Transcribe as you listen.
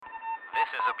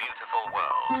is a Beautiful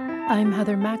World. I'm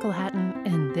Heather McElhatton,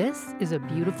 and this is A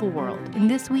Beautiful World. And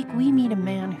this week we meet a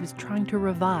man who's trying to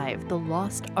revive the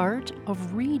lost art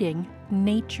of reading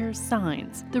nature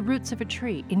signs. The roots of a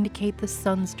tree indicate the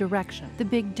sun's direction. The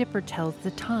Big Dipper tells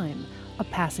the time. A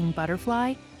passing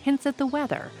butterfly hints at the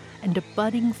weather, and a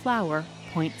budding flower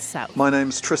points south. My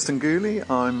name's Tristan Gooley.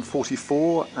 I'm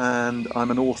 44 and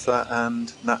I'm an author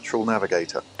and natural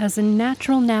navigator. As a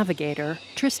natural navigator,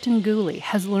 Tristan Gooley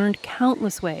has learned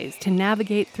countless ways to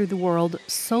navigate through the world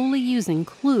solely using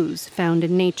clues found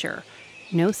in nature.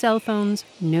 No cell phones,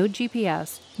 no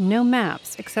GPS, no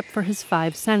maps except for his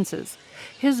 5 senses.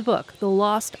 His book, The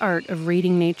Lost Art of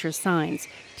Reading Nature's Signs,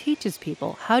 teaches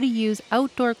people how to use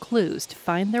outdoor clues to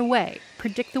find their way,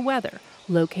 predict the weather,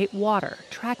 locate water,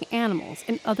 track animals,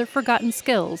 and other forgotten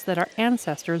skills that our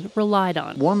ancestors relied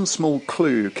on. One small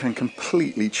clue can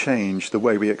completely change the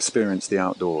way we experience the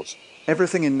outdoors.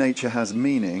 Everything in nature has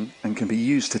meaning and can be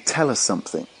used to tell us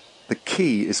something. The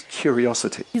key is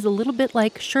curiosity. He's a little bit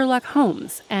like Sherlock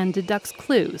Holmes and deducts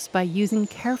clues by using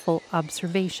careful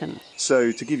observation.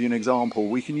 So to give you an example,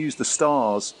 we can use the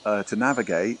stars to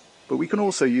navigate, but we can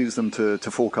also use them to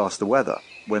forecast the weather.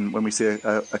 When we see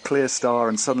a clear star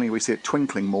and suddenly we see it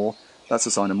twinkling more, that's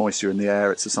a sign of moisture in the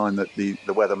air. It's a sign that the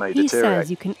weather may deteriorate. He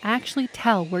says you can actually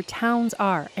tell where towns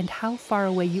are and how far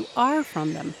away you are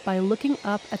from them by looking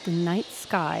up at the night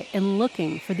sky and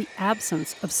looking for the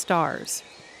absence of stars.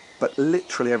 But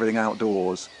literally everything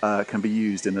outdoors can be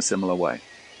used in a similar way.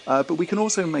 But we can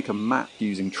also make a map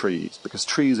using trees, because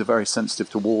trees are very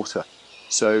sensitive to water.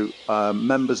 So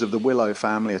members of the willow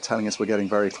family are telling us we're getting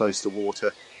very close to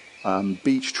water.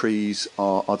 Beech trees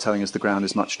are telling us the ground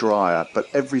is much drier, but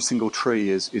every single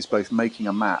tree is both making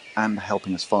a map and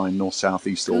helping us find north, south,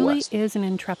 east, or west. Gooley is an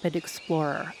intrepid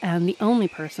explorer and the only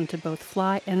person to both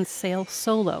fly and sail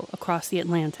solo across the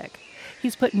Atlantic.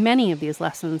 He's put many of these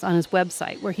lessons on his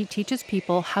website, where he teaches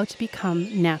people how to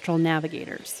become natural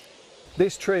navigators.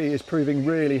 This tree is proving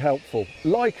really helpful.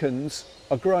 Lichens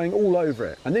are growing all over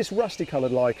it, and this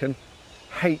rusty-coloured lichen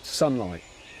hates sunlight.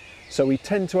 So we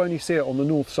tend to only see it on the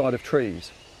north side of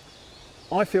trees.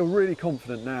 I feel really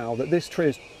confident now that this tree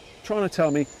is trying to tell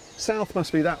me south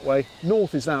must be that way,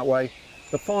 north is that way,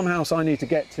 the farmhouse I need to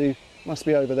get to must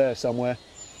be over there somewhere,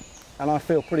 and I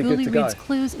feel pretty good to go. Gooley reads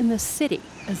clues in the city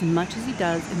as much as he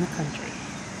does in the country.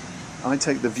 I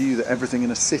take the view that everything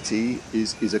in a city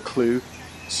is a clue.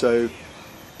 So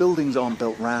buildings aren't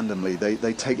built randomly.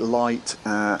 They take light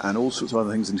and all sorts of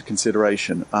other things into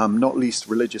consideration, not least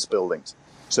religious buildings.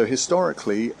 So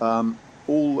historically,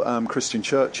 all Christian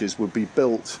churches would be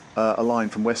built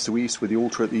aligned from west to east with the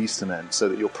altar at the eastern end, so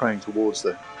that you're praying towards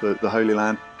the Holy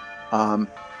Land. And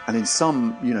in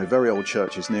some, very old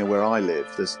churches near where I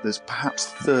live, there's perhaps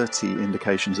 30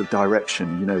 indications of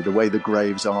direction. The way the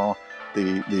graves are,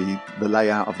 the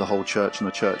layout of the whole church and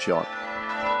the churchyard.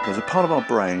 There's a part of our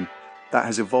brain that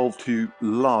has evolved to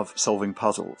love solving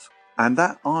puzzles. And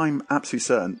that, I'm absolutely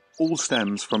certain, all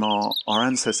stems from our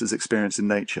ancestors' experience in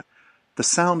nature. The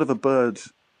sound of a bird,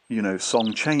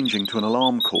 song changing to an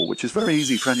alarm call, which is very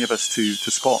easy for any of us to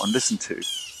spot and listen to,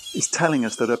 is telling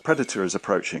us that a predator is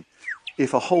approaching.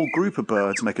 If a whole group of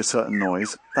birds make a certain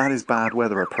noise, that is bad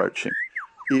weather approaching.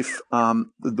 If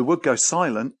the wood goes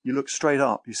silent, you look straight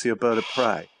up, you see a bird of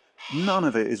prey. None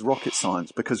of it is rocket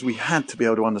science, because we had to be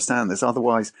able to understand this.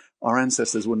 Otherwise, our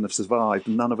ancestors wouldn't have survived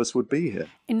and none of us would be here.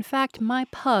 In fact, my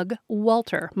pug,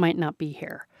 Walter, might not be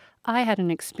here. I had an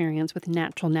experience with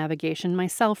natural navigation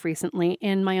myself recently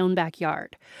in my own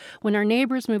backyard, when our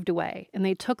neighbors moved away and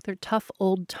they took their tough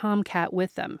old tomcat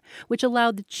with them, which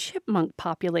allowed the chipmunk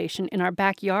population in our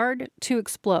backyard to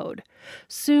explode.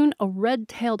 Soon, a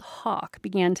red-tailed hawk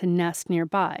began to nest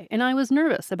nearby, and I was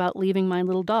nervous about leaving my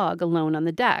little dog alone on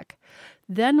the deck.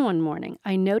 Then one morning,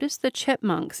 I noticed the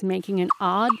chipmunks making an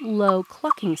odd, low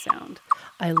clucking sound.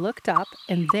 I looked up,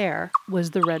 and there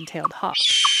was the red-tailed hawk.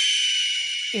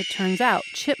 It turns out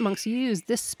chipmunks use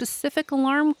this specific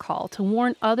alarm call to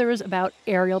warn others about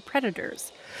aerial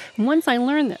predators. And once I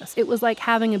learned this, it was like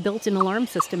having a built-in alarm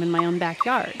system in my own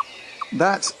backyard.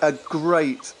 That's a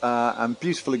great and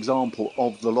beautiful example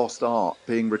of the lost art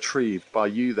being retrieved by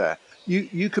you there.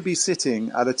 You could be sitting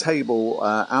at a table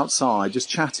outside just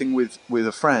chatting with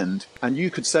a friend, and you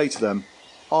could say to them,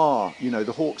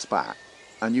 the hawk's back.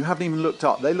 And you haven't even looked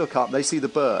up. They look up, they see the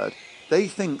bird. They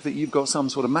think that you've got some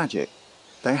sort of magic.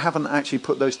 They haven't actually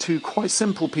put those two quite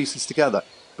simple pieces together,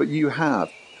 but you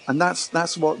have. And that's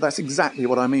exactly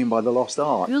what I mean by the lost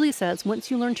art. Gooley says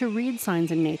once you learn to read signs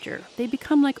in nature, they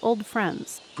become like old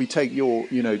friends. If we take your,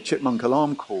 chipmunk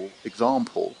alarm call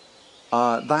example,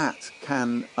 that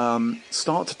can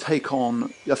start to take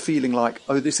on a feeling like,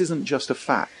 oh, this isn't just a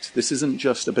fact. This isn't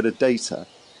just a bit of data.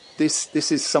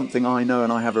 This is something I know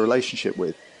and I have a relationship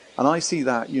with. And I see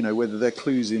that, whether they're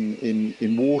clues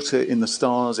in water, in the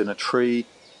stars, in a tree,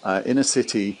 in a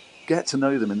city, get to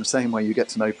know them in the same way you get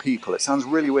to know people. It sounds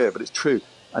really weird, but it's true.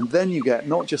 And then you get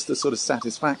not just the sort of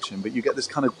satisfaction, but you get this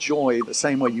kind of joy the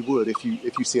same way you would if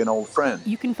you see an old friend.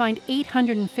 You can find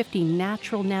 850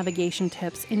 natural navigation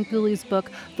tips in Guli's book,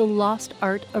 The Lost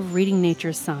Art of Reading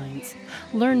Nature's Signs.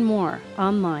 Learn more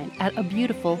online at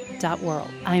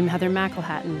abeautiful.world. I'm Heather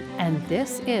McElhatton, and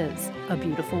this is A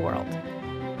Beautiful World.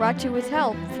 Brought to you with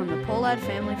help from the Pohlad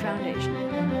Family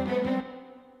Foundation.